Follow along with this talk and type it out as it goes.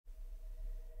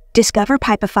Discover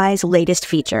Pipefy's latest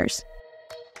features.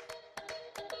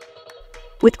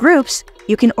 With groups,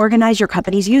 you can organize your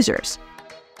company's users.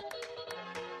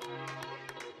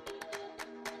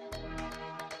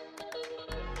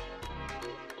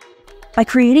 By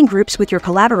creating groups with your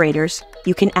collaborators,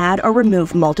 you can add or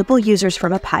remove multiple users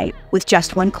from a pipe with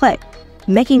just one click,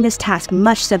 making this task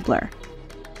much simpler.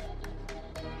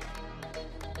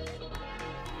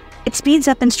 It speeds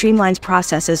up and streamlines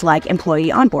processes like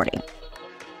employee onboarding.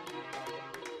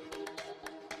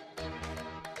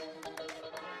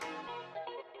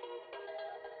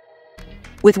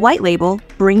 With White Label,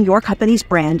 bring your company's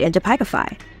brand into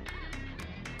Pipefy.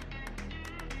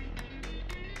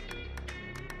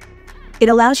 It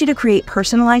allows you to create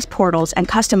personalized portals and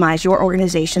customize your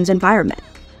organization's environment.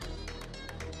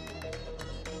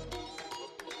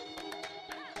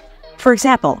 For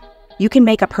example, you can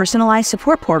make a personalized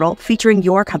support portal featuring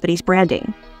your company's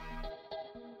branding.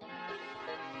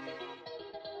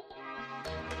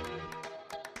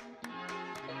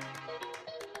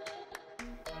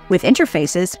 With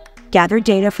interfaces, gather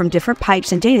data from different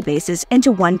pipes and databases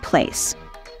into one place.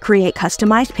 Create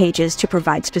customized pages to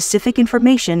provide specific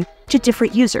information to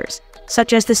different users,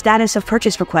 such as the status of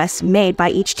purchase requests made by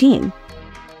each team.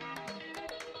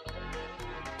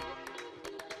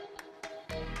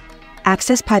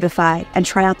 Access Pipefy and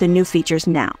try out the new features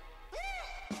now.